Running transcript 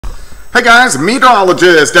Hey guys,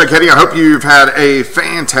 meteorologist Doug Henning. I hope you've had a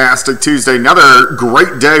fantastic Tuesday. Another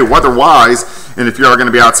great day weather-wise. And if you are going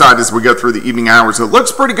to be outside as we go through the evening hours, it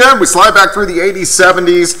looks pretty good. We slide back through the 80s,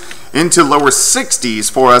 70s into lower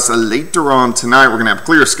 60s for us later on tonight. We're going to have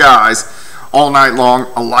clear skies all night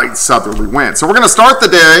long, a light southerly wind. So we're going to start the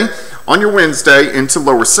day on your Wednesday into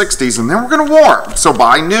lower 60s, and then we're going to warm. So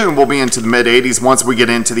by noon, we'll be into the mid-80s. Once we get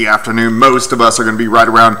into the afternoon, most of us are going to be right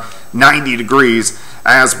around 90 degrees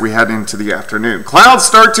as we head into the afternoon. Clouds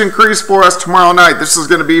start to increase for us tomorrow night. This is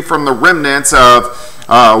going to be from the remnants of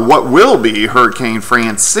what will be Hurricane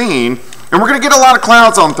Francine. And we're going to get a lot of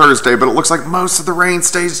clouds on Thursday, but it looks like most of the rain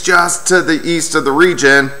stays just to the east of the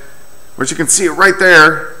region, which you can see it right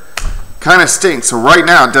there. Kind of stinks. So right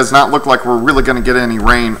now, it does not look like we're really going to get any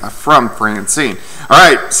rain from Francine. All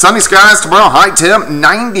right, sunny skies tomorrow. High temp,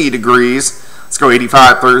 90 degrees. Let's go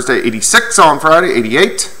 85 Thursday, 86 on Friday,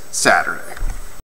 88 Saturday.